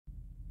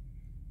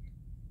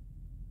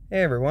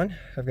Hey everyone,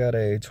 I've got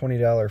a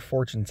 $20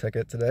 fortune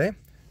ticket today.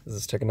 This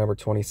is ticket number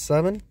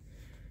 27.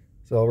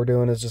 So all we're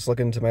doing is just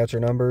looking to match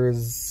our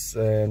numbers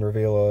and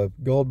reveal a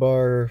gold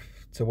bar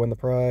to win the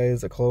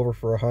prize, a clover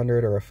for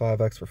 100, or a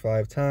 5x for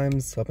 5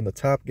 times. Up in the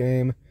top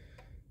game,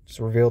 just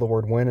reveal the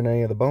word win in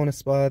any of the bonus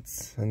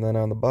spots. And then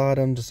on the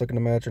bottom, just looking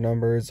to match our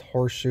numbers,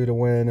 horseshoe to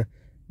win,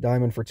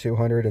 diamond for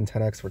 200, and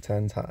 10x for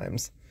 10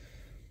 times.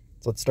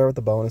 So let's start with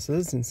the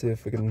bonuses and see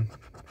if we can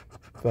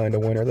find a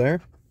winner there.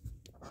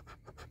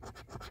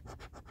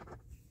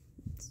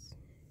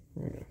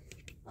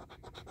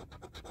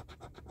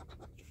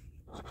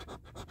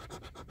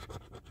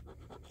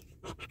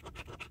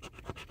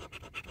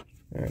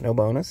 Alright, no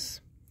bonus.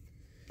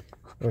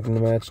 Looking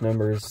to match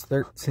numbers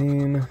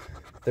 13,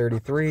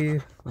 33,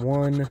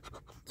 1,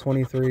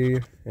 23,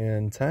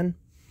 and 10.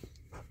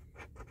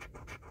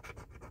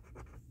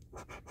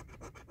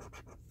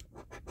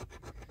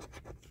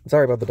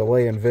 Sorry about the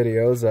delay in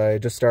videos. I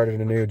just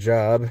started a new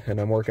job and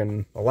I'm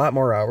working a lot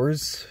more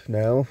hours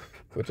now,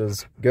 which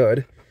is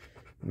good,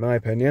 in my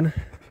opinion.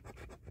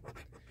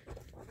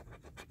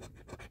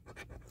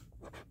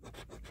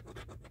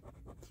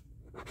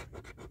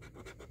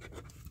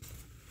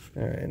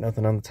 Alright,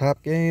 nothing on the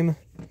top game.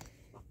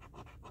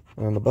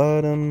 On the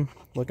bottom,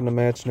 looking to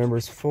match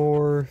numbers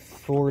 4,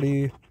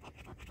 40,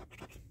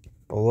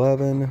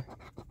 11,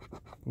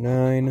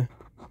 9,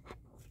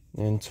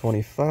 and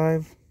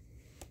 25.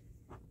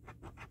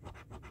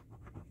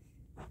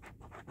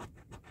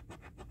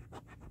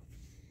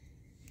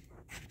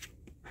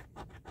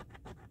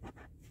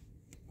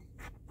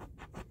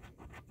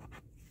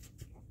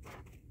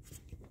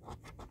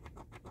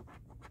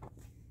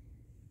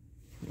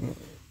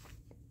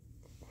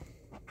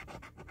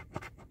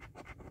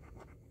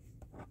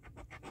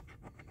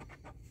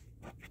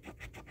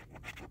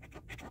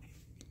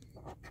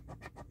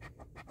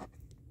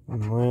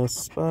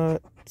 Last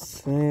spot,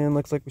 and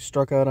looks like we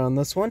struck out on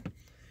this one.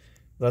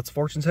 That's a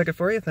fortune ticket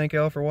for you. Thank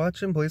you all for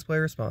watching. Please play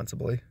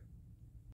responsibly.